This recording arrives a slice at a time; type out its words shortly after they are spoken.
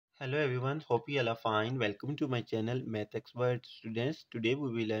Hello everyone, hope you all are fine. Welcome to my channel Math Expert students. Today we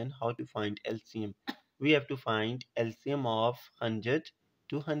will learn how to find LCM. We have to find LCM of 100,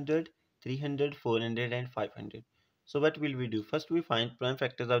 200, 300, 400 and 500. So what will we do? First we find prime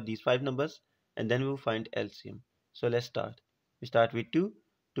factors of these five numbers and then we will find LCM. So let's start. We start with 2.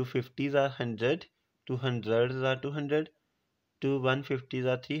 250s are 100, 200s are 200, 150s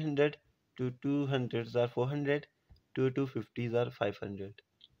are 300, 200s are 400, 250s are 500.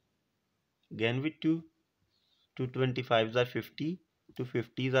 Again with 2, 225s are 50,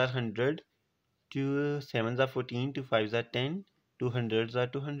 250s are 100, 2 7s are 14, 2 5s are 10, 200s are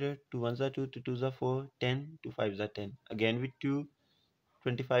 200, 2 1s are 2, 2 2s are 4, 10, 2 5s are 10. Again with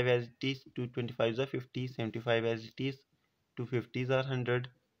 225 as it is, 225s are 50, 75 as it is, 250s are 100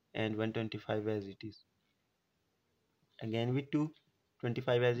 and 125 as it is. Again with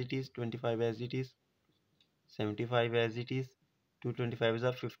 225 as it is, 25 as it is, 75 as it is, 225s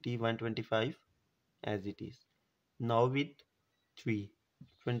are 50, 125 as it is. Now with 3,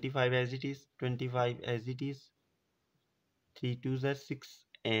 25 as it is, 25 as it is, 3 2s are 6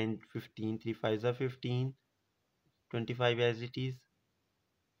 and 15, 3 5s are 15, 25 as it is,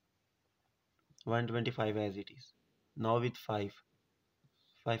 125 as it is. Now with 5,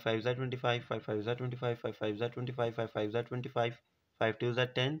 5 5s are 25, 5 5s are 25, 5 5s are 25, 5 5s are 25, 5 2s are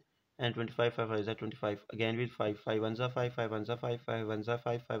 10 and 25, 5 5s are 25. Again with 5, 5 1s are 5, 5 1s are 5, 5 1s are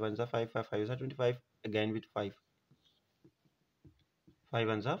 5, 5 1s are 5, 5 5s are 25. Again with 5, 5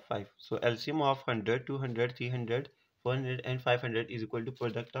 ones are 5. So LCM of 100, 200, 300, 400 and 500 is equal to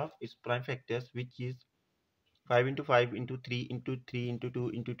product of its prime factors, which is 5 into 5 into 3 into 3 into 2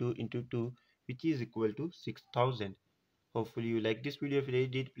 into 2 into 2, which is equal to 6000. Hopefully you like this video. If you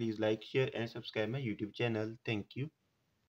did, please like, share and subscribe my YouTube channel. Thank you.